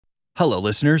Hello,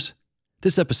 listeners.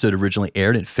 This episode originally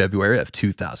aired in February of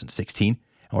 2016,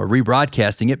 and we're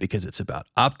rebroadcasting it because it's about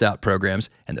opt-out programs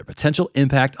and their potential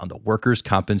impact on the workers'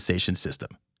 compensation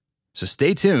system. So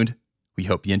stay tuned. We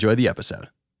hope you enjoy the episode.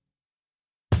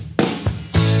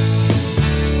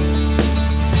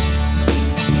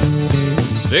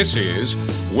 This is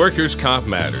Workers' Comp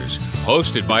Matters,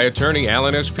 hosted by attorney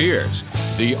Alan S. Pierce,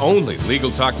 the only Legal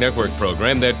Talk Network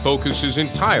program that focuses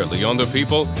entirely on the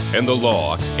people and the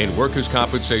law in workers'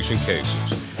 compensation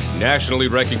cases. Nationally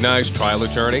recognized trial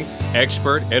attorney,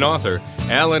 expert, and author,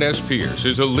 Alan S. Pierce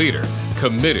is a leader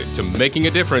committed to making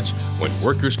a difference when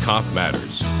workers' comp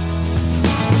matters.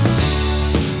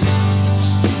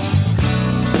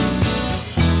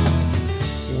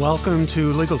 Welcome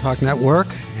to Legal Talk Network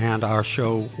and our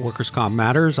show, Workers' Comp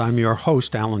Matters. I'm your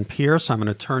host, Alan Pierce. I'm an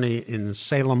attorney in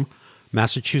Salem,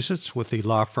 Massachusetts, with the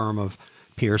law firm of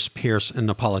Pierce, and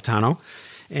Napolitano.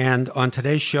 And on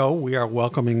today's show, we are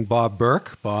welcoming Bob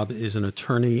Burke. Bob is an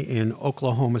attorney in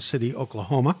Oklahoma City,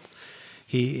 Oklahoma.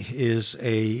 He is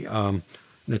an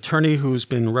attorney who's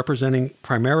been representing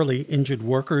primarily injured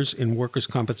workers in workers'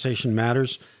 compensation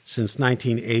matters since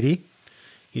 1980.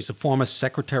 He's a former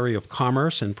Secretary of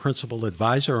Commerce and principal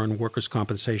advisor on workers'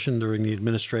 compensation during the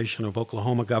administration of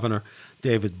Oklahoma Governor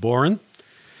David Boren.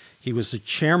 He was the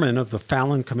chairman of the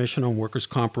Fallon Commission on Workers'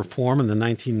 Comp Reform in the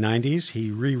 1990s.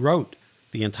 He rewrote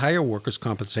the entire workers'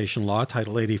 compensation law,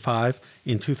 Title 85,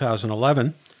 in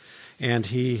 2011. And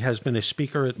he has been a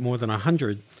speaker at more than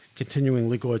 100 continuing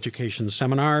legal education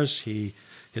seminars. He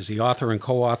is the author and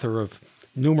co-author of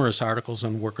numerous articles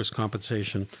on workers'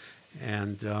 compensation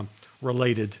and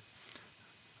related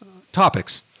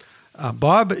topics.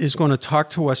 Bob is going to talk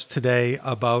to us today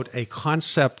about a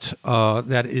concept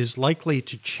that is likely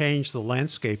to change the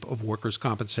landscape of workers'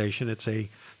 compensation. It's a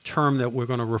term that we're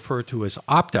going to refer to as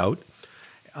opt-out.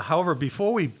 However,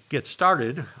 before we get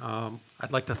started,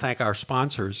 I'd like to thank our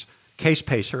sponsors,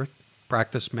 CasePacer,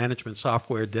 practice management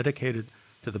software dedicated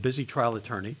to the busy trial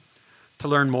attorney. To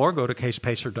learn more, go to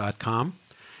casepacer.com.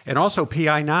 And also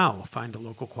PI Now. Find a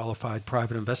local qualified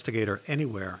private investigator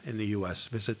anywhere in the U.S.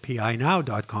 Visit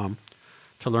pinow.com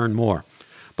to learn more.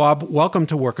 Bob, welcome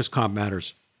to Workers' Comp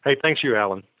Matters. Hey, thanks you,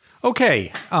 Alan.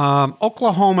 Okay.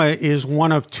 Oklahoma is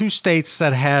one of two states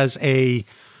that has a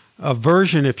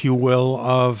version, if you will,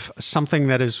 of something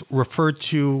that is referred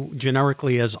to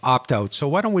generically as opt-out. So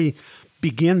why don't we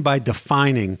begin by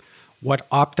defining what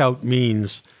opt-out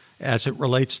means as it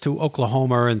relates to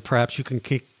Oklahoma, and perhaps you can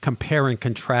compare and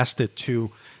contrast it to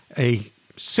a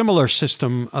similar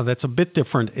system that's a bit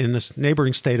different in this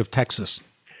neighboring state of Texas.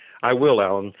 I will,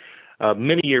 Alan.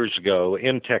 Many years ago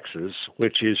in Texas,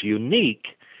 which is unique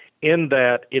in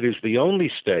that it is the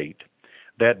only state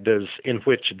in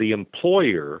which the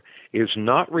employer is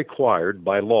not required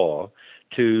by law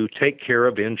to take care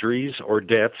of injuries or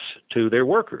deaths to their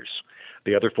workers.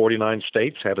 The other 49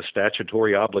 states have a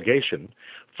statutory obligation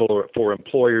for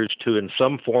employers to, in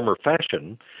some form or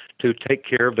fashion, to take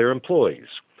care of their employees.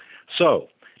 So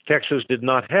Texas did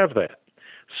not have that.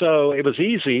 So it was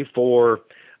easy for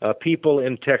people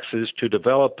in Texas to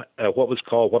develop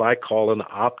what I call an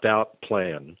opt-out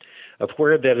plan, of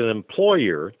where that an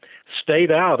employer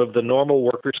stayed out of the normal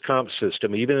workers' comp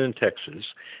system, even in Texas,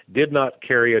 did not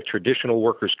carry a traditional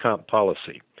workers' comp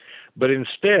policy, but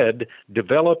instead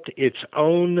developed its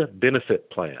own benefit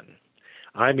plan.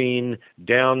 I mean,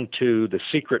 down to the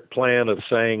secret plan of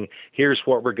saying, here's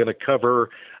what we're going to cover.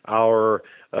 Our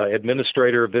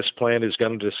administrator of this plan is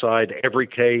going to decide every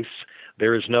case.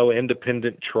 There is no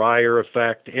independent trier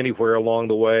effect anywhere along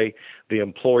the way. The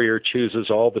employer chooses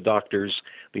all the doctors.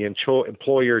 The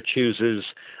employer chooses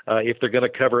if they're going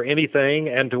to cover anything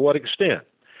and to what extent.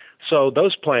 So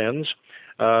those plans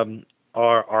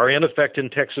are in effect in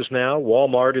Texas now.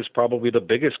 Walmart is probably the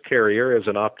biggest carrier as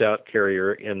an opt-out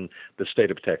carrier in the state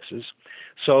of Texas.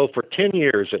 So for 10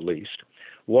 years at least,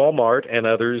 Walmart and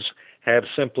others have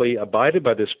simply abided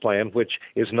by this plan, which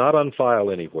is not on file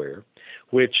anywhere,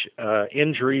 which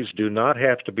injuries do not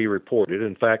have to be reported.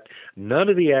 In fact, none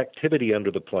of the activity under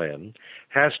the plan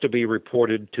has to be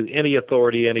reported to any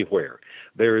authority anywhere.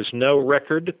 There is no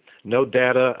record, no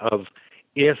data of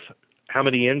how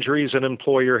many injuries an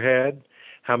employer had,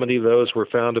 how many of those were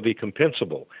found to be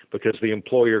compensable, because the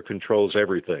employer controls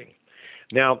everything.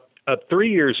 Now, 3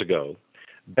 years ago,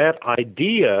 that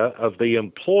idea of the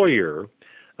employer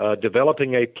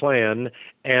developing a plan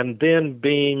and then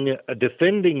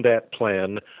defending that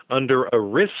plan under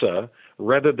ERISA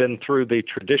rather than through the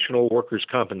traditional workers'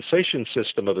 compensation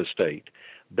system of the state,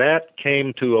 that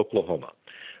came to Oklahoma.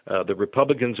 The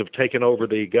Republicans have taken over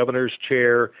the governor's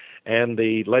chair and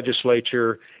the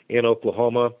legislature in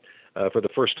Oklahoma. for the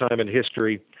first time in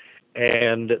history,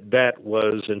 and that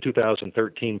was in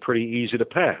 2013 pretty easy to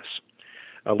pass,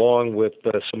 along with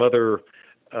some other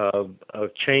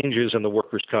changes in the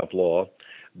workers' comp law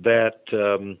that,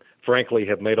 frankly,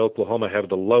 have made Oklahoma have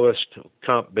the lowest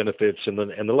comp benefits in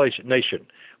the nation.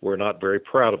 We're not very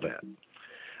proud of that.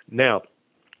 Now,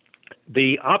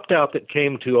 the opt-out that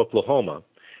came to Oklahoma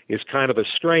is kind of a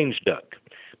strange duck,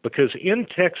 because in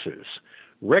Texas,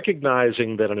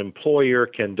 recognizing that an employer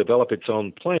can develop its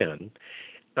own plan,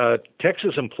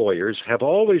 Texas employers have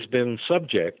always been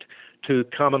subject to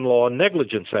common law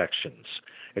negligence actions.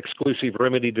 Exclusive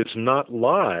remedy does not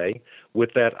lie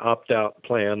with that opt-out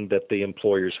plan that the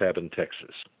employers have in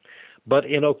Texas. But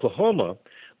in Oklahoma,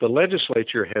 the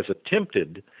legislature has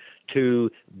attempted to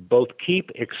both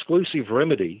keep exclusive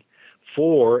remedy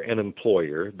for an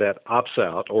employer that opts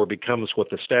out or becomes what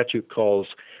the statute calls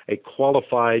a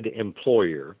qualified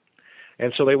employer.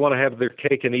 And so they want to have their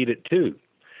cake and eat it too.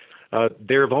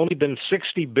 There have only been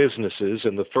 60 businesses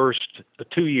in the first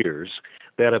 2 years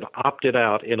that have opted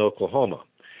out in Oklahoma.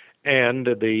 And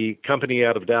the company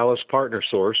out of Dallas,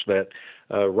 PartnerSource, that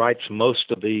writes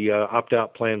most of the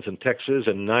opt-out plans in Texas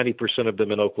and 90% of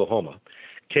them in Oklahoma,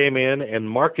 came in and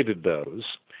marketed those.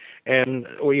 And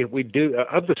we do,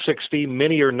 of the 60,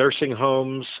 many are nursing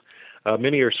homes,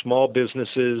 many are small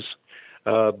businesses,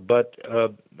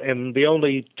 and the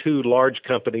only two large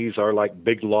companies are like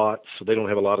Big Lots. So they don't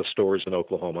have a lot of stores in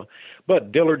Oklahoma.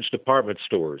 But Dillard's Department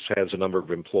Stores has a number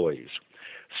of employees.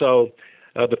 So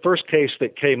the first case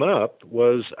that came up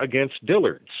was against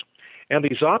Dillard's. And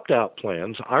these opt-out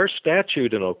plans, our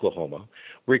statute in Oklahoma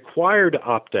required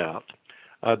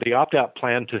the opt-out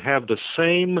plan to have the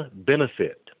same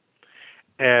benefit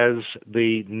as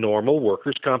the normal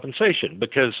workers' compensation,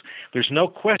 because there's no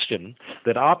question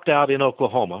that opt-out in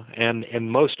Oklahoma and in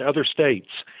most other states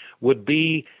would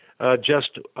be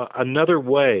just another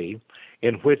way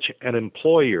in which an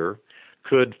employer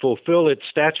could fulfill its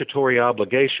statutory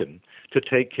obligation to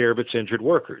take care of its injured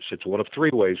workers. It's one of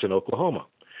three ways in Oklahoma.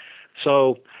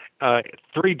 So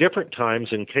 3 different times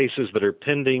in cases that are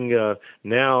pending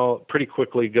now pretty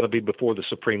quickly going to be before the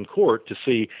Supreme Court to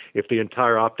see if the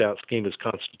entire opt-out scheme is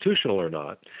constitutional or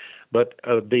not. But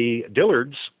the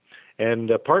Dillard's and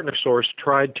PartnerSource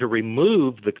tried to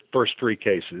remove the first 3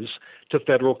 cases to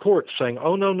federal court, saying,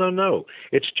 oh, no,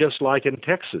 it's just like in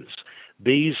Texas.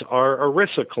 These are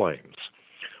ERISA claims.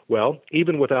 Well,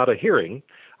 even without a hearing,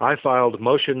 I filed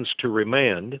motions to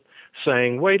remand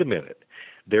saying, wait a minute,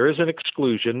 there is an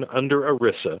exclusion under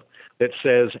ERISA that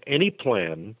says any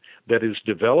plan that is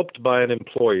developed by an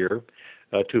employer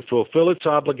to fulfill its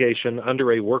obligation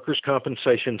under a workers'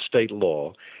 compensation state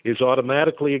law is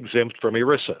automatically exempt from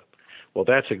ERISA. Well,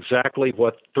 that's exactly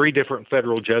what 3 different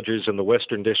federal judges in the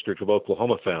Western District of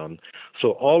Oklahoma found.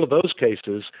 So all of those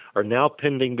cases are now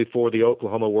pending before the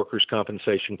Oklahoma Workers'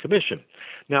 Compensation Commission.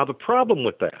 Now, the problem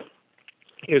with that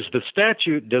is the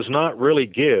statute does not really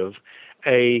give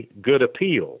a good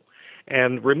appeal.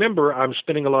 And remember, I'm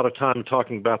spending a lot of time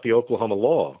talking about the Oklahoma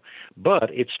law, but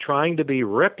it's trying to be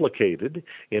replicated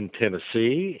in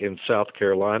Tennessee, in South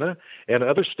Carolina, and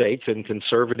other states in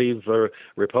conservative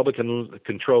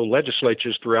Republican-controlled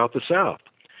legislatures throughout the South.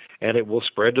 And it will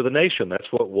spread to the nation.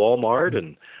 That's what Walmart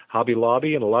and Hobby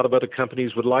Lobby and a lot of other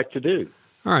companies would like to do.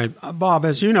 All right. Bob,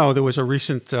 as you know, there was a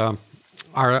recent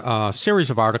series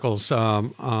of articles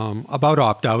about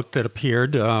opt-out that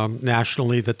appeared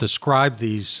nationally that described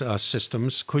these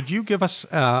systems. Could you give us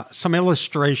some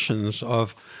illustrations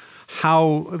of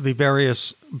how the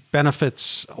various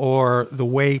benefits or the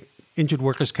way injured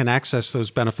workers can access those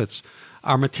benefits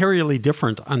are materially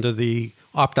different under the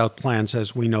opt-out plans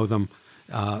as we know them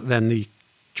than the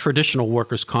traditional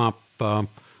workers' comp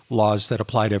laws that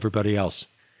apply to everybody else?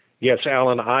 Yes,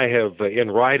 Alan, I have,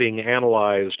 in writing,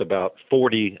 analyzed about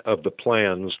 40 of the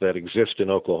plans that exist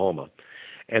in Oklahoma.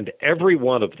 And every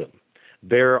one of them,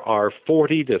 there are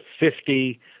 40 to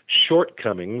 50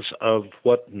 shortcomings of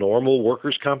what normal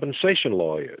workers' compensation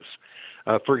law is.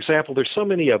 For example, there's so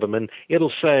many of them, and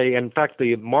it'll say, in fact,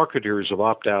 the marketers of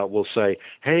opt-out will say,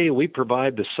 hey, we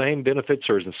provide the same benefits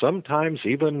or sometimes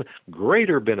even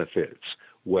greater benefits.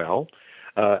 Well,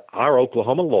 our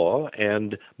Oklahoma law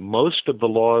and most of the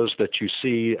laws that you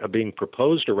see being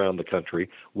proposed around the country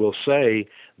will say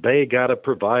they got to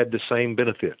provide the same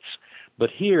benefits. But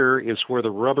here is where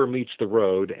the rubber meets the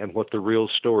road and what the real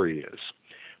story is.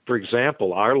 For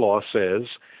example, our law says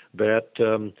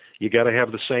that you got to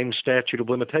have the same statute of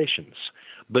limitations.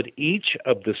 But each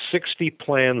of the 60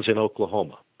 plans in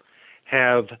Oklahoma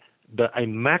have a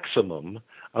maximum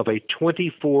of a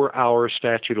 24-hour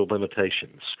statute of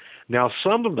limitations. Now,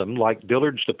 some of them, like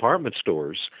Dillard's department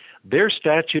stores, their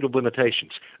statute of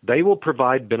limitations, they will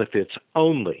provide benefits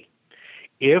only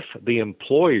if the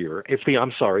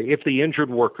injured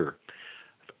worker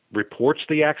reports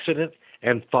the accident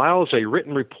and files a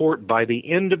written report by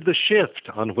the end of the shift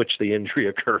on which the injury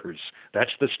occurs.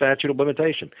 That's the statute of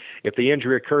limitation. If the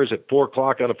injury occurs at 4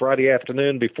 o'clock on a Friday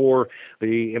afternoon before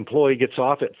the employee gets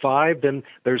off at 5, then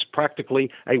there's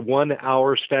practically a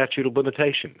 1-hour statute of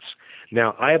limitations.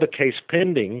 Now, I have a case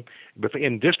pending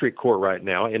in district court right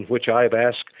now in which I have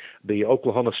asked the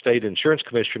Oklahoma State Insurance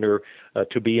Commissioner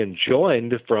to be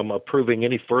enjoined from approving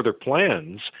any further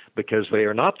plans because they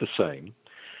are not the same.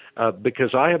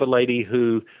 Because I have a lady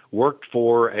who worked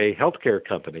for a healthcare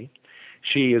company.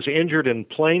 She is injured in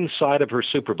plain sight of her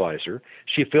supervisor.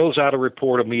 She fills out a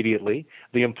report immediately.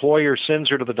 The employer sends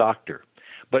her to the doctor.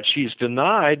 But she's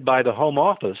denied by the home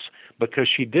office because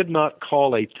she did not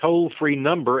call a toll-free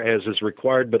number as is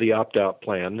required by the opt-out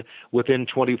plan within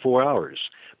 24 hours.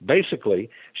 Basically,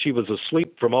 she was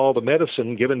asleep from all the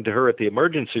medicine given to her at the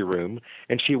emergency room,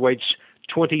 and she waits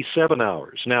 27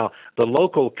 hours. Now, the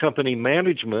local company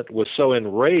management was so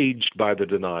enraged by the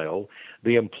denial,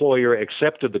 the employer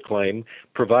accepted the claim,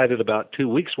 provided about 2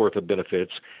 weeks' worth of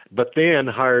benefits, but then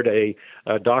hired a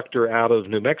doctor out of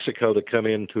New Mexico to come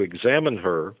in to examine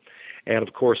her. And,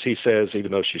 of course, he says,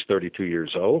 even though she's 32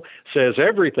 years old, says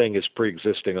everything is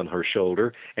pre-existing on her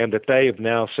shoulder and that they have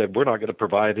now said, we're not going to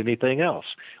provide anything else.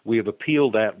 We have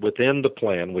appealed that within the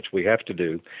plan, which we have to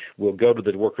do. We'll go to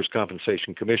the Workers'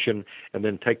 Compensation Commission and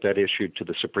then take that issue to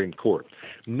the Supreme Court.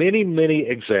 Many, many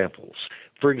examples.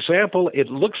 For example, it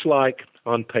looks like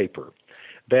on paper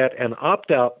that an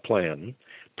opt-out plan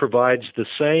provides the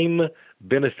same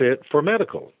benefit for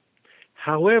medical.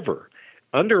 However,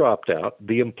 under opt-out,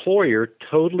 the employer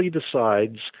totally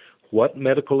decides what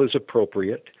medical is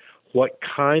appropriate, what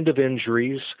kind of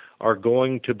injuries are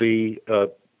going to be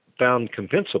found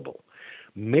compensable.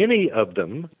 Many of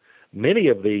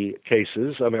the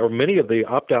cases, or many of the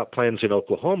opt-out plans in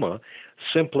Oklahoma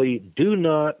simply do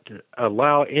not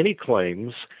allow any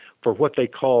claims for what they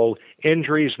call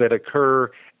injuries that occur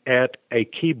at a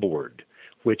keyboard,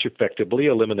 which effectively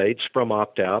eliminates from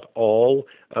opt-out all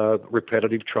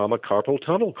repetitive trauma carpal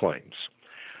tunnel claims.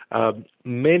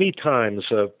 Many times,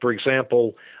 for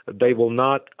example, they will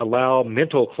not allow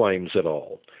mental claims at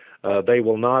all. They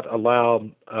will not allow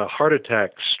heart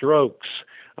attacks, strokes,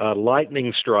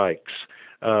 lightning strikes.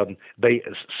 None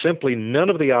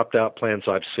of the opt-out plans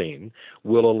I've seen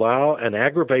will allow an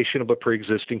aggravation of a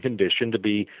pre-existing condition to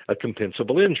be a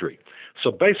compensable injury. So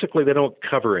basically, they don't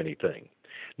cover anything.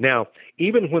 Now,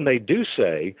 even when they do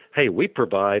say, hey, we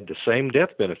provide the same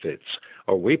death benefits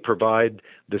or we provide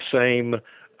the same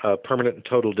permanent and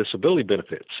total disability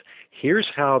benefits, here's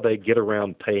how they get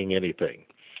around paying anything.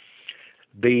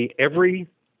 Every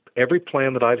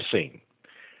plan that I've seen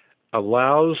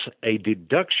allows a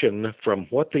deduction from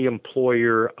what the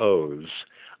employer owes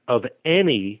of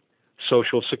any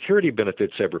Social Security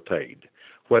benefits ever paid,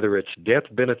 whether it's death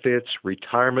benefits,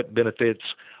 retirement benefits,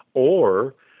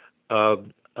 or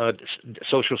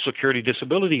Social Security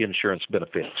disability insurance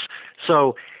benefits.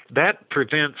 So that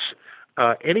prevents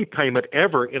any payment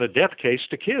ever in a death case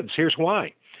to kids. Here's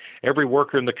why. Every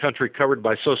worker in the country covered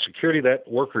by Social Security, that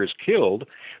worker is killed,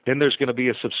 then there's going to be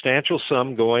a substantial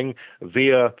sum going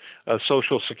via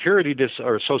Social Security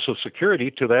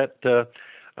to that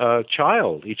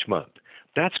child each month.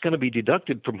 That's going to be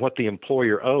deducted from what the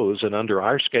employer owes, and under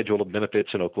our schedule of benefits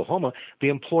in Oklahoma, the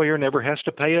employer never has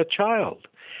to pay a child.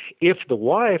 If the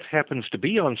wife happens to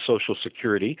be on Social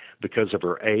Security because of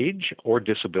her age or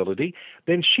disability,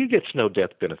 then she gets no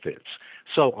death benefits.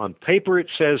 So on paper it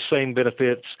says same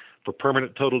benefits for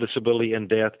permanent total disability and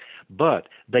death, but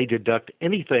they deduct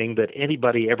anything that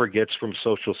anybody ever gets from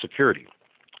Social Security.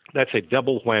 That's a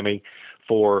double whammy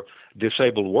for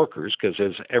disabled workers, because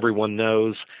as everyone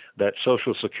knows, that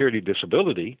Social Security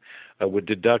disability would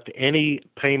deduct any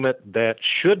payment that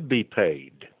should be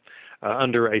paid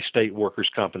under a state workers'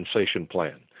 compensation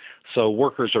plan. So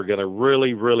workers are going to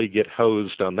really, really get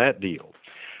hosed on that deal.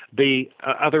 The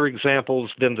other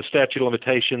examples, then the statute of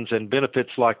limitations and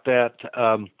benefits like that,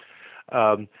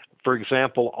 for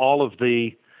example, all of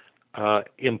the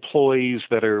employees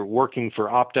that are working for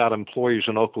opt-out employers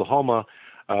in Oklahoma,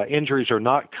 injuries are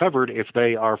not covered if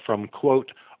they are from,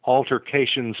 quote,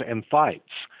 altercations and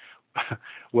fights.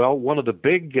 Well, one of the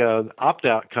big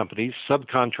opt-out companies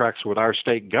subcontracts with our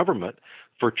state government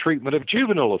for treatment of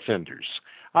juvenile offenders.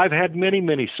 I've had many,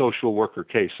 many social worker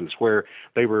cases where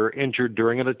they were injured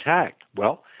during an attack.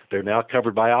 Well, they're now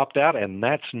covered by opt-out, and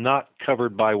that's not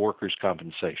covered by workers'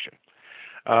 compensation.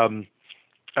 and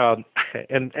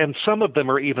some of them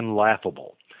are even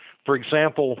laughable. For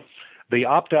example, the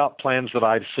opt-out plans that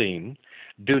I've seen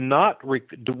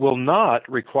will not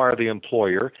require the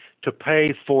employer to pay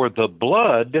for the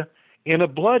blood in a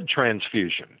blood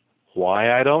transfusion.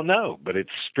 Why, I don't know, but it's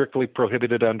strictly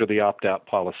prohibited under the opt-out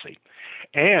policy.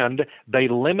 And they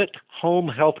limit home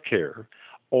health care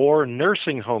or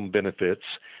nursing home benefits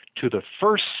to the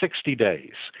first 60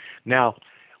 days. Now,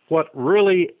 what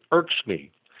really irks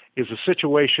me is a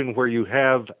situation where you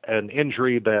have an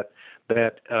injury that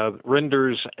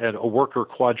renders a worker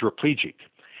quadriplegic.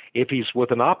 If he's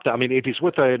with if he's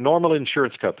with a normal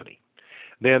insurance company,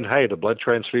 then, hey, the blood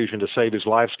transfusion to save his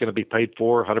life is going to be paid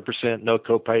for 100%, no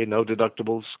copay, no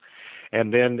deductibles.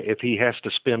 And then if he has to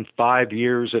spend 5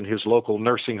 years in his local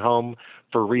nursing home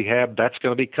for rehab, that's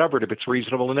going to be covered if it's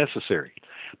reasonable and necessary.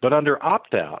 But under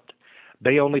opt-out,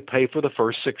 they only pay for the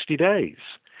first 60 days.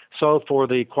 So for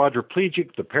the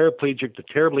quadriplegic, the paraplegic, the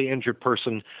terribly injured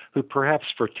person who perhaps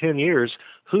for 10 years,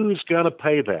 who's going to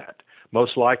pay that?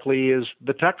 Most likely is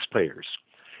the taxpayers,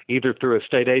 either through a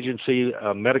state agency,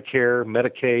 Medicare,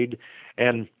 Medicaid.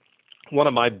 And one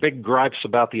of my big gripes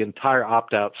about the entire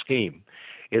opt-out scheme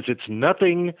is it's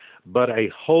nothing but a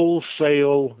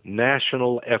wholesale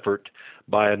national effort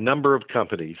by a number of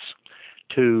companies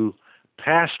to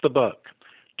pass the buck,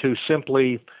 to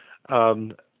simply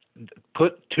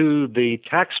put to the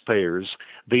taxpayers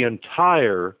the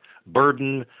entire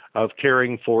burden of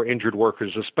caring for injured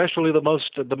workers, especially the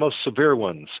most severe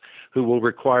ones who will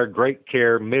require great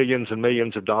care, millions and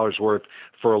millions of dollars worth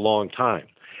for a long time.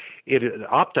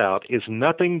 Opt-out is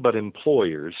nothing but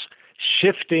employers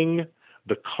shifting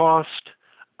the cost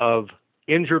of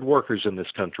injured workers in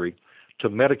this country to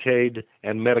Medicaid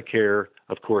and Medicare,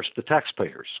 of course, the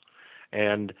taxpayers.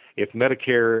 And if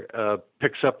Medicare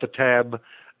picks up the tab,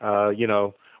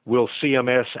 will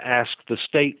CMS ask the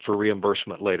state for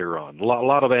reimbursement later on? A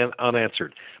lot of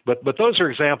unanswered. But those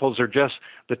examples are just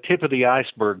the tip of the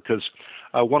iceberg, because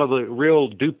one of the real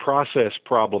due process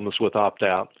problems with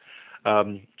opt-out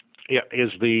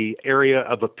is the area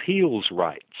of appeals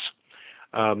rights.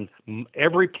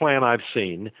 Every plan I've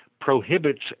seen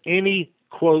prohibits any,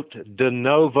 quote, de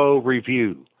novo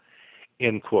review,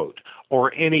 end quote,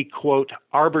 or any, quote,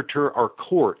 arbiter or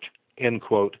court, end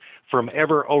quote, from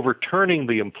ever overturning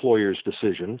the employer's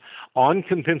decision on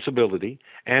compensability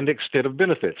and extent of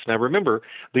benefits. Now remember,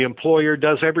 the employer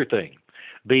does everything.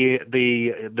 The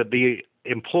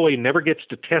employee never gets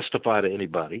to testify to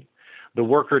anybody. The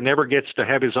worker never gets to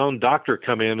have his own doctor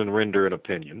come in and render an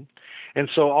opinion. And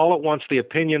so all at once, the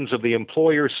opinions of the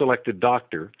employer-selected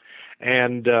doctor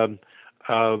and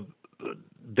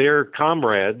their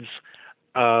comrades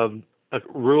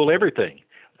rule everything.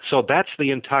 So that's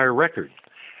the entire record.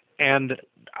 And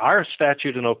our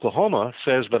statute in Oklahoma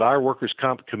says that our Workers'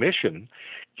 Comp Commission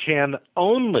can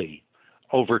only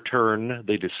overturn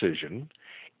the decision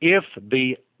if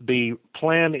the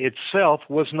plan itself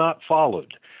was not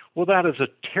followed. Well, that is a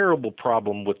terrible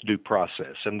problem with due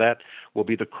process, and that will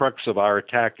be the crux of our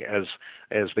attack as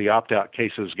the opt-out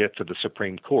cases get to the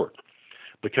Supreme Court.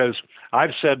 Because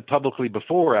I've said publicly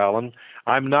before, Alan,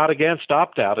 I'm not against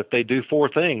opt-out if they do four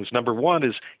things. Number one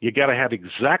is you got to have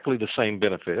exactly the same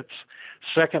benefits.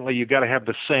 Secondly, you got to have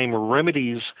the same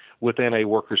remedies within a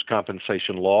workers'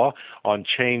 compensation law on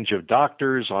change of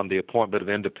doctors, on the appointment of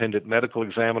independent medical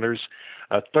examiners.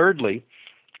 Thirdly,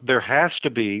 there has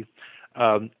to be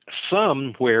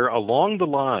somewhere along the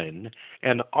line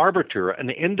an arbiter, an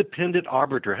independent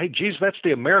arbiter. Hey, geez, that's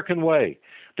the American way.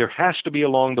 There has to be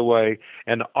along the way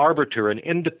an arbiter, an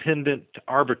independent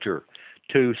arbiter,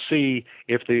 to see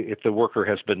if the worker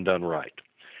has been done right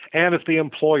and if the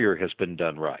employer has been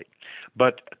done right.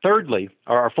 But fourthly,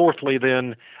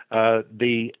 then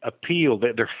the appeal,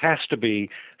 that there has to be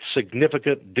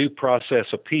significant due process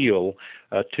appeal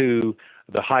to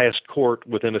the highest court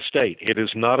within a state. It is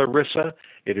not ERISA.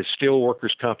 It is still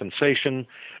workers' compensation,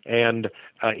 and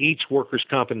each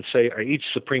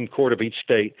Supreme Court of each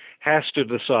state has to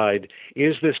decide,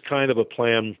 is this kind of a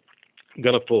plan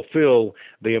going to fulfill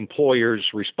the employer's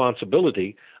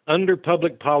responsibility under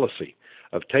public policy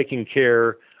of taking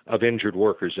care of injured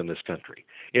workers in this country?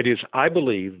 It is, I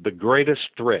believe, the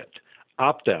greatest threat.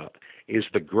 Opt-out is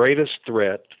the greatest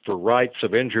threat for rights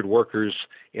of injured workers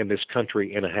in this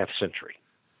country in a half century.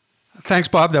 Thanks,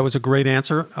 Bob. That was a great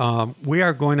answer. We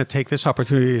are going to take this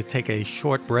opportunity to take a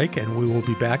short break, and we will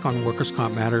be back on Workers'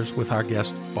 Comp Matters with our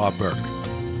guest, Bob Burke.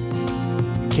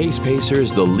 CasePacer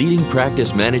is the leading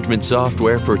practice management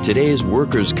software for today's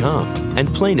workers' comp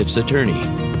and plaintiff's attorney.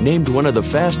 Named one of the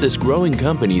fastest growing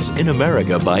companies in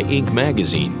America by Inc.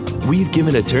 magazine, we've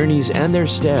given attorneys and their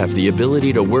staff the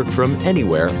ability to work from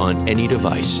anywhere on any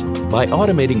device. By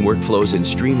automating workflows and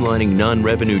streamlining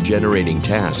non-revenue generating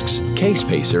tasks,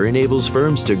 CasePacer enables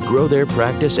firms to grow their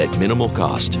practice at minimal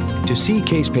cost. To see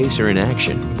CasePacer in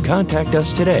action, contact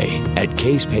us today at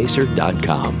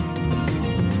casepacer.com.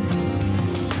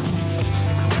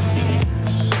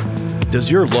 Does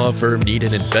your law firm need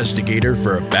an investigator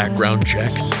for a background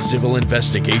check, civil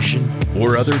investigation,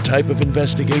 or other type of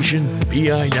investigation?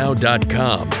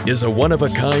 PINow.com is a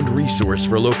one-of-a-kind resource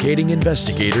for locating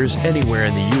investigators anywhere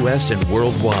in the U.S. and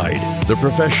worldwide. The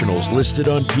professionals listed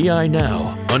on PI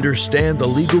Now understand the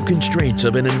legal constraints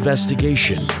of an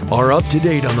investigation, are up to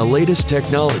date on the latest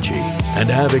technology, and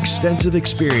have extensive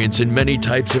experience in many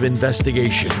types of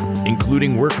investigation,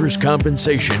 including workers'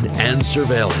 compensation and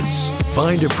surveillance.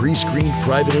 Find a pre-screened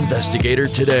private investigator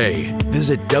today.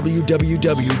 Visit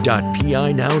www.pinow.com.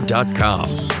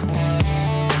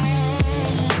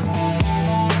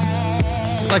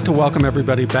 I'd like to welcome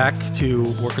everybody back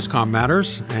to Workers' Comp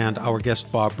Matters and our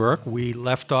guest, Bob Burke. We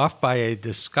left off by a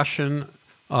discussion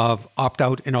of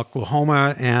opt-out in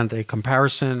Oklahoma and a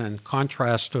comparison and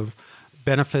contrast of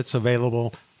benefits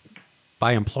available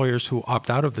by employers who opt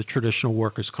out of the traditional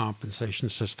workers' compensation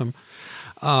system.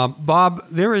 Bob,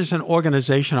 there is an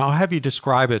organization, I'll have you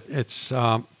describe it. It's,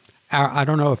 I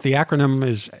don't know if the acronym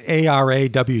is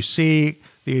ARAWC,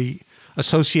 the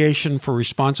Association for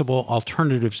Responsible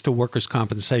Alternatives to Workers'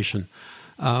 Compensation.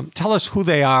 Tell us who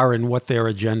they are and what their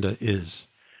agenda is.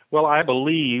 Well, I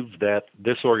believe that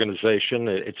this organization,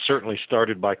 it certainly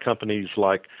started by companies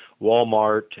like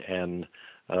Walmart and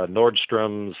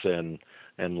Nordstrom's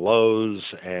and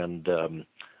Lowe's and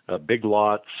Big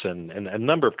Lots and a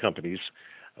number of companies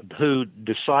who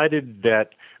decided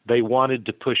that they wanted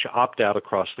to push opt-out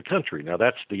across the country. Now,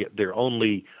 that's their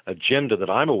only agenda that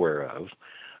I'm aware of.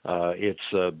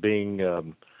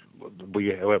 We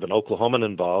have an Oklahoman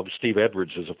involved. Steve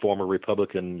Edwards is a former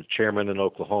Republican chairman in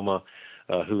Oklahoma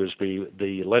who is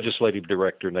the legislative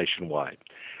director nationwide.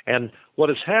 And what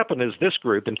has happened is this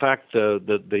group, in fact,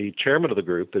 the chairman of the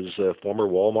group is a former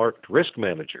Walmart risk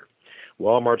manager.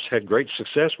 Walmart's had great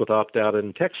success with opt-out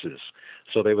in Texas,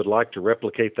 so they would like to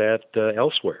replicate that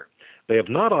elsewhere. They have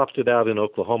not opted out in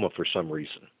Oklahoma for some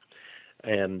reason.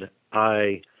 And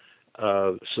I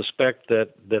suspect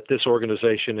that this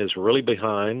organization is really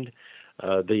behind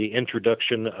the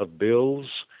introduction of bills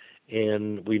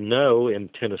in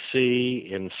Tennessee,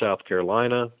 in South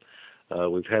Carolina.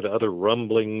 We've had other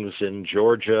rumblings in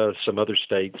Georgia, some other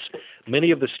states,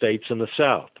 many of the states in the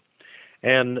South.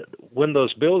 And when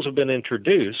those bills have been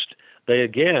introduced, they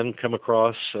again come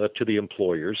across to the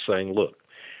employers saying, look,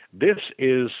 this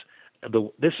is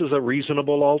a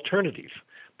reasonable alternative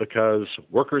because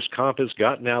workers' comp has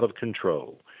gotten out of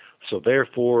control. So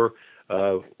therefore,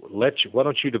 why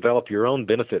don't you develop your own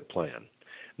benefit plan?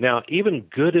 Now, even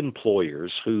good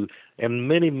employers and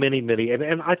many,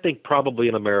 and I think probably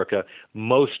in America,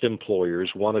 most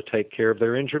employers want to take care of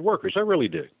their injured workers. I really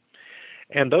do.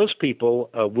 And those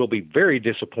people will be very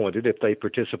disappointed if they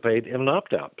participate in an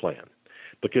opt-out plan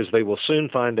because they will soon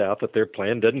find out that their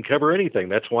plan doesn't cover anything.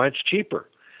 That's why it's cheaper.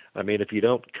 I mean, if you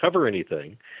don't cover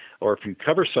anything, or if you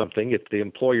cover something, if the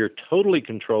employer totally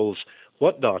controls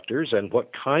what doctors and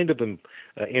what kind of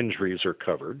injuries are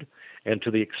covered, and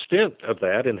to the extent of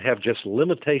that, and have just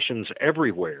limitations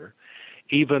everywhere,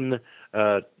 even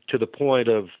to the point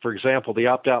of, for example, the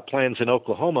opt-out plans in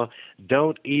Oklahoma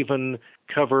don't even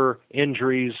cover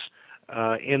injuries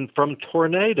from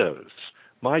tornadoes.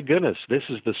 My goodness, this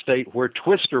is the state where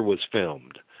Twister was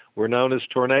filmed. We're known as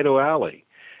Tornado Alley.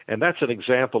 And that's an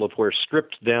example of where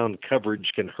stripped-down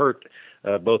coverage can hurt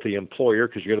both the employer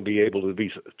because you're going to be able to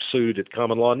be sued at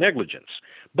common law negligence.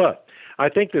 But I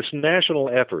think this national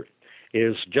effort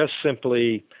is just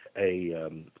simply a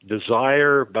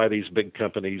desire by these big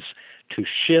companies to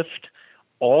shift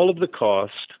all of the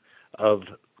cost of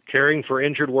caring for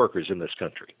injured workers in this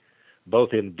country,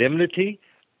 both indemnity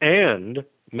and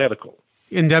medical.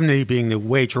 Indemnity being the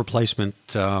wage replacement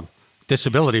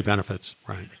disability benefits,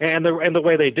 right? And the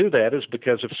way they do that is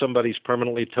because if somebody's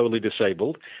permanently totally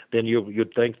disabled, then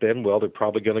you'd think then, well, they're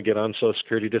probably going to get on Social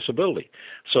Security disability.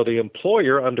 So the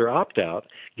employer under opt-out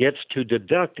gets to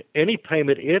deduct any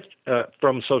payment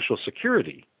from Social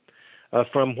Security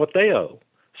from what they owe.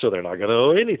 So they're not going to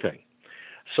owe anything.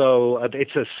 So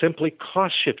it's a simply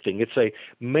cost shifting. It's a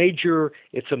major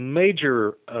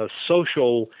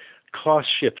social cost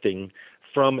shifting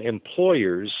from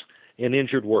employers and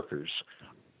injured workers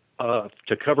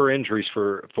to cover injuries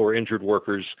for injured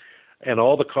workers and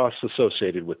all the costs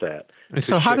associated with that. And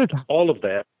so how did all of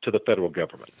that to the federal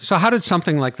government? So how did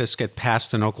something like this get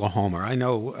passed in Oklahoma? I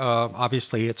know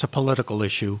obviously it's a political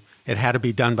issue. It had to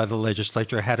be done by the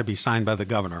legislature. It had to be signed by the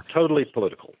governor. Totally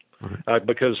political,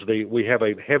 because we have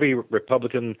a heavy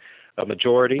Republican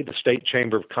majority. The State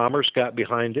Chamber of Commerce got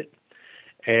behind it,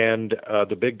 and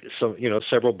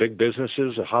several big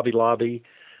businesses, Hobby Lobby,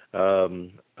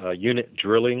 Unit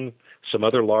Drilling, some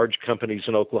other large companies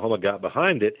in Oklahoma got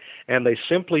behind it, and they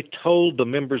simply told the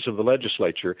members of the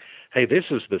legislature, hey, this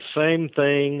is the same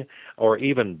thing or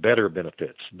even better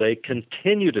benefits. They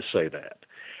continue to say that.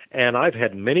 And I've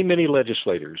had many, many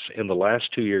legislators in the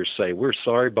last 2 years say, we're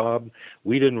sorry, Bob,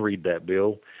 we didn't read that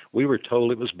bill. We were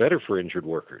told it was better for injured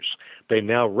workers. They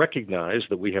now recognize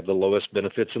that we have the lowest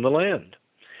benefits in the land.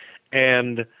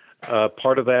 And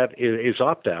part of that is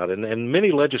opt-out. And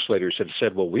many legislators have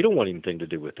said, well, we don't want anything to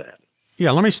do with that.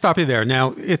 Yeah, let me stop you there. Now,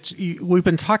 we've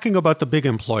been talking about the big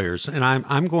employers, and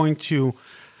I'm going to,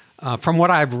 from what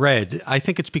I've read, I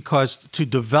think it's because to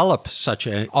develop such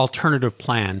an alternative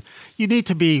plan, you need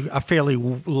to be a fairly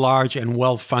large and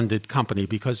well-funded company,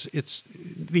 because it's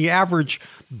the average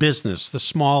business, the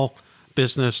small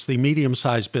business, the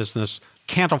medium-sized business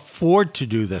can't afford to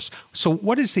do this. So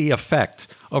what is the effect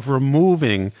of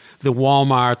removing the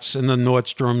Walmarts and the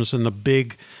Nordstroms and the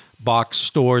big box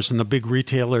stores and the big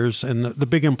retailers and the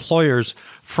big employers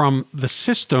from the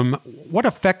system? What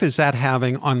effect is that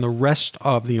having on the rest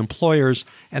of the employers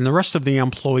and the rest of the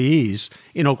employees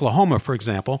in Oklahoma, for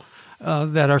example,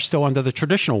 that are still under the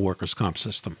traditional workers' comp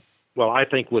system? Well, I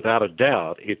think without a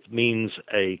doubt it means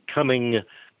a coming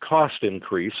cost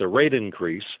increase, a rate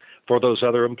increase for those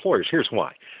other employers. Here's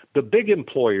why. The big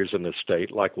employers in the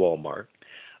state, like Walmart,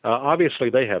 obviously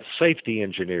they have safety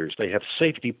engineers, they have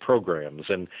safety programs,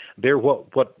 and they're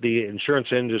what the insurance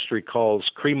industry calls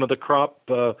cream of the crop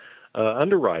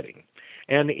underwriting.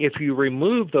 And if you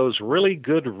remove those really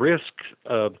good risk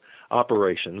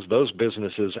operations, those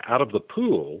businesses out of the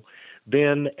pool,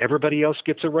 then everybody else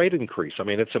gets a rate increase. I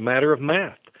mean, it's a matter of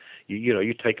math.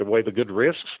 You take away the good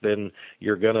risks, then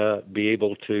you're going to be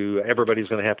able to, everybody's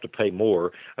going to have to pay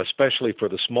more, especially for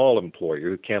the small employer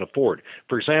who can't afford.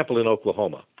 For example, in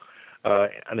Oklahoma,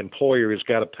 an employer has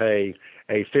got to pay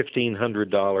a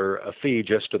 $1,500 fee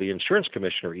just to the insurance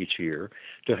commissioner each year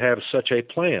to have such a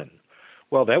plan.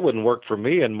 Well, that wouldn't work for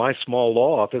me in my small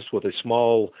law office with a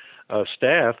small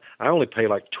staff. I only pay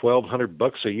like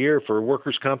 $1,200 a year for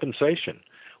workers' compensation.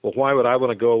 Well, why would I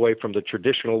want to go away from the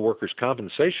traditional workers'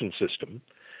 compensation system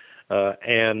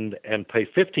and pay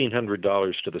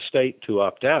 $1,500 to the state to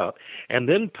opt out, and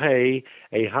then pay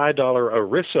a high-dollar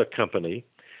ERISA company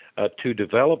to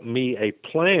develop me a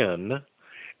plan,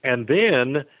 and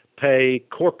then pay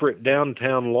corporate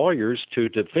downtown lawyers to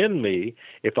defend me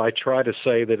if I try to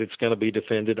say that it's going to be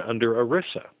defended under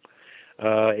ERISA?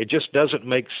 It just doesn't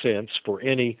make sense for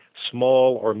any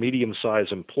small or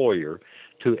medium-sized employer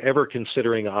to ever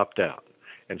considering opt-out.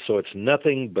 And so it's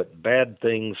nothing but bad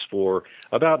things for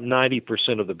about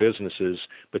 90% of the businesses,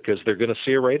 because they're going to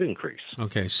see a rate increase.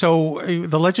 Okay, so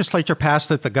the legislature passed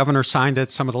it, the governor signed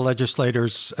it, some of the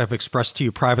legislators have expressed to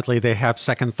you privately they have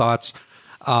second thoughts.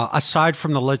 Aside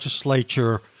from the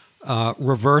legislature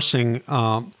reversing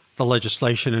the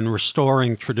legislation and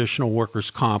restoring traditional workers'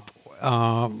 comp,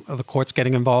 are the courts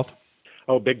getting involved?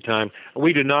 Oh, big time.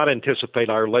 We do not anticipate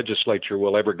our legislature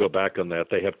will ever go back on that.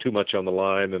 They have too much on the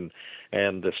line,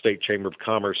 and the State Chamber of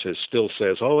Commerce still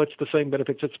says, oh, it's the same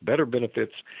benefits, it's better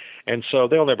benefits, and so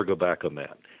they'll never go back on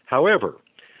that. However,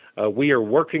 we are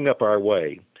working up our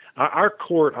way.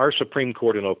 Our Supreme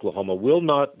Court in Oklahoma will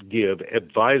not give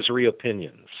advisory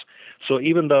opinions. So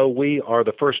even though we are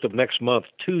the first of next month,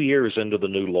 2 years into the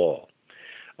new law,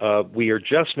 we are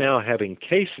just now having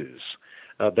cases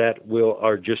that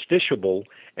are justiciable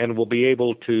and will be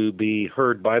able to be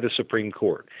heard by the Supreme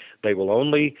Court. They will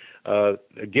only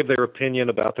give their opinion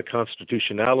about the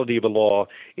constitutionality of a law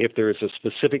if there is a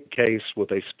specific case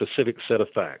with a specific set of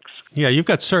facts. Yeah, you've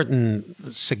got certain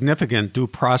significant due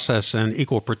process and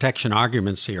equal protection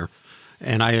arguments here,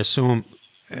 and I assume,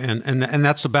 and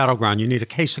that's the battleground. You need a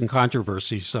case in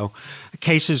controversy. So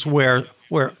cases where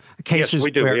cases. Yes,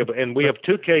 we do. Where, we have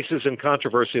two cases in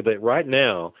controversy that right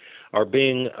now are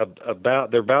being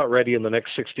they're about ready in the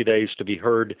next 60 days to be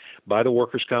heard by the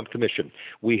Workers' Comp Commission.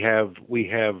 We have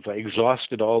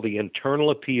exhausted all the internal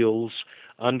appeals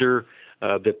under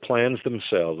the plans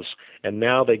themselves, and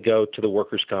now they go to the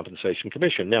Workers' Compensation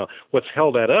Commission. Now, what's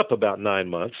held that up about 9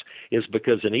 months is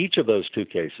because in each of those two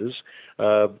cases,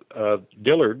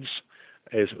 Dillard's,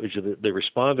 as the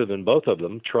respondent in both of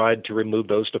them, tried to remove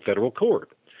those to federal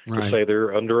court to say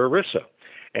they're under ERISA.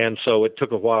 And so it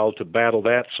took a while to battle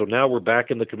that. So now we're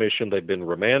back in the commission. They've been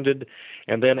remanded.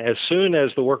 And then as soon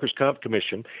as the Workers' Comp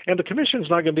Commission, and the commission's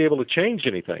not going to be able to change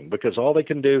anything because all they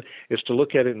can do is to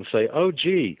look at it and say, oh,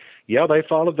 gee, yeah, they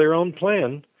followed their own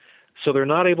plan. So they're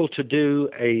not able to do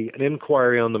an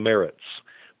inquiry on the merits.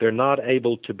 They're not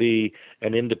able to be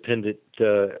an independent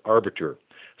arbiter.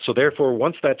 So therefore,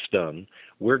 once that's done,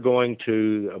 we're going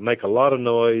to make a lot of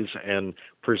noise and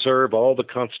preserve all the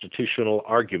constitutional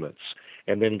arguments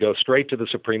and then go straight to the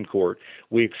Supreme Court.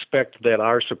 We expect that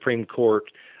our Supreme Court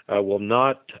will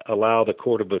not allow the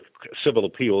Court of Civil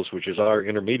Appeals, which is our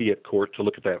intermediate court, to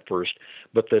look at that first,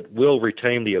 but that will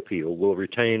retain the appeal, will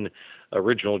retain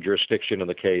original jurisdiction in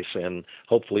the case, and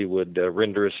hopefully would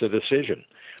render us a decision.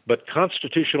 But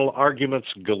constitutional arguments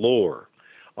galore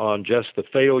on just the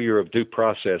failure of due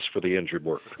process for the injured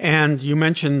worker. And you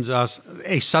mentioned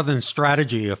a Southern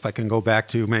strategy, if I can go back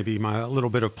to maybe a little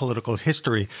bit of political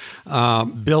history.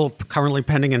 Bill currently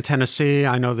pending in Tennessee.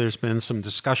 I know there's been some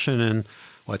discussion in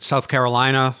South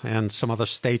Carolina and some other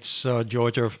states,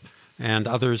 Georgia and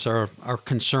others are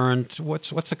concerned.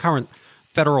 What's the current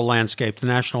federal landscape, the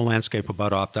national landscape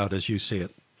about opt-out as you see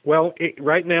it? Well,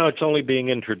 right now it's only being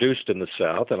introduced in the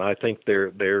South, and I think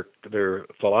their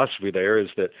philosophy there is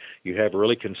that you have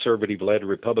really conservative-led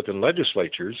Republican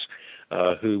legislatures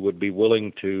who would be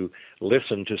willing to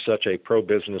listen to such a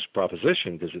pro-business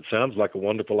proposition because it sounds like a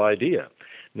wonderful idea.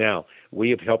 Now,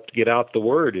 we have helped get out the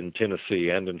word in Tennessee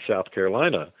and in South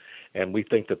Carolina, and we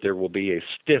think that there will be a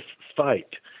stiff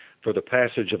fight for the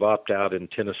passage of opt-out in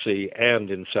Tennessee and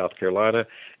in South Carolina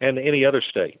and any other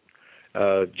state.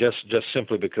 Just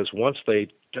simply because once they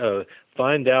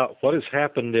find out what has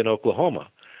happened in Oklahoma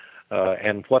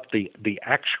and what the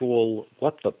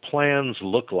plans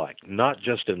look like, not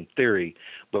just in theory,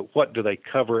 but what do they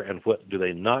cover and what do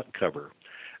they not cover,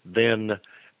 then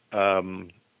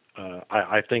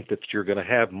I think that you're going to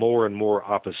have more and more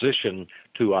opposition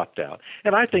to opt-out.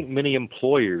 And I think many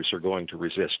employers are going to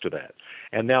resist to that.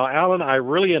 And now, Alan, I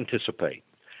really anticipate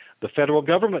the federal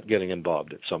government getting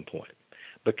involved at some point.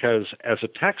 Because as a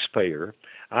taxpayer,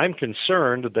 I'm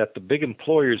concerned that the big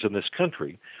employers in this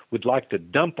country would like to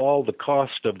dump all the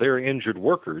cost of their injured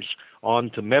workers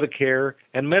onto Medicare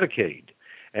and Medicaid.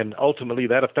 And ultimately,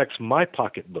 that affects my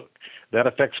pocketbook. That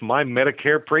affects my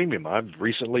Medicare premium. I've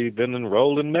recently been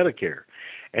enrolled in Medicare.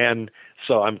 And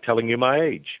so I'm telling you my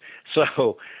age.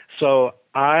 So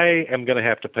I am going to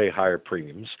have to pay higher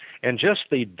premiums, and just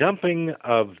the dumping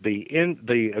of the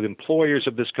employers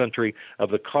of this country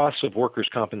of the costs of workers'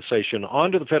 compensation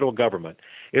onto the federal government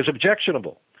is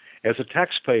objectionable. As a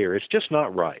taxpayer, it's just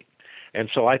not right. And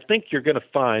so I think you're going to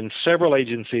find several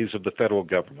agencies of the federal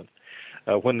government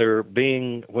when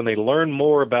they learn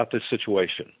more about this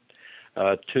situation.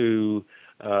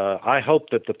 I hope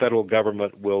that the federal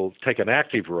government will take an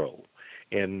active role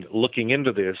in looking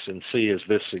into this and see, is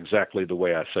this exactly the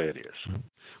way I say it is?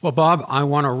 Well, Bob, I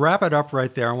want to wrap it up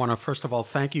right there. I want to, first of all,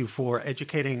 thank you for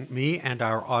educating me and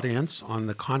our audience on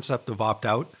the concept of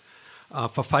opt-out,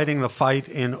 for fighting the fight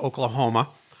in Oklahoma,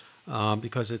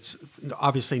 because it's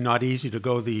obviously not easy to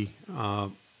go the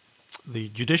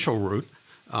judicial route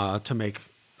to make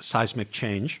seismic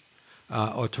change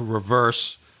or to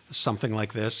reverse something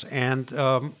like this.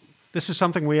 And this is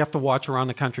something we have to watch around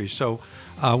the country. So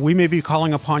we may be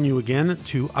calling upon you again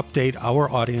to update our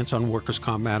audience on workers'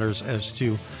 comp matters as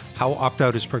to how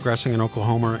opt-out is progressing in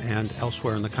Oklahoma and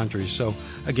elsewhere in the country. So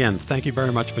again, thank you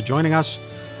very much for joining us.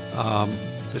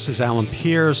 This is Alan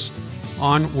Pierce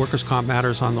on Workers' Comp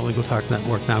Matters on the Legal Talk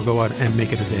Network. Now go out and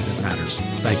make it a day that matters.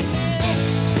 Thank you.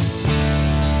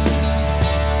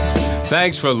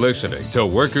 Thanks for listening to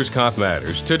Workers' Comp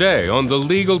Matters today on the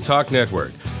Legal Talk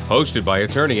Network, hosted by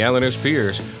attorney Alan S.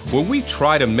 Pierce, where we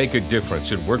try to make a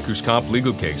difference in workers' comp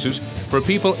legal cases for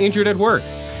people injured at work.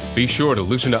 Be sure to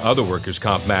listen to other Workers'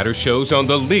 Comp Matters shows on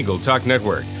the Legal Talk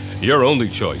Network, your only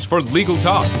choice for legal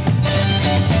talk.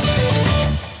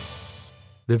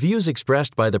 The views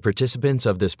expressed by the participants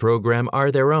of this program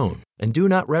are their own and do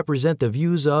not represent the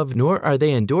views of, nor are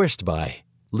they endorsed by,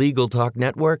 Legal Talk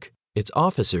Network, its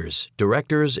officers,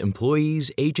 directors,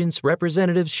 employees, agents,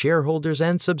 representatives, shareholders,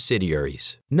 and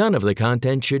subsidiaries. None of the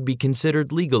content should be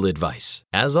considered legal advice.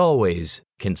 As always,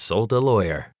 consult a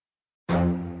lawyer.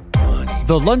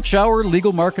 The Lunch Hour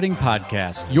Legal Marketing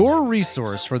Podcast, your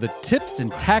resource for the tips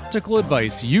and tactical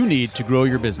advice you need to grow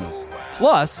your business.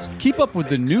 Plus, keep up with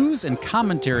the news and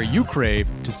commentary you crave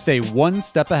to stay one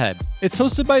step ahead. It's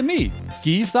hosted by me,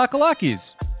 Guy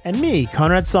Sakalakis. And me,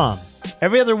 Conrad Som.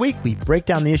 Every other week, we break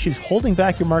down the issues holding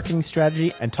back your marketing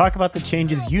strategy and talk about the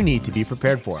changes you need to be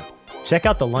prepared for. Check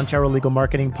out the Lunch Hour Legal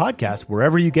Marketing Podcast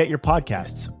wherever you get your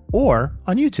podcasts or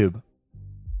on YouTube.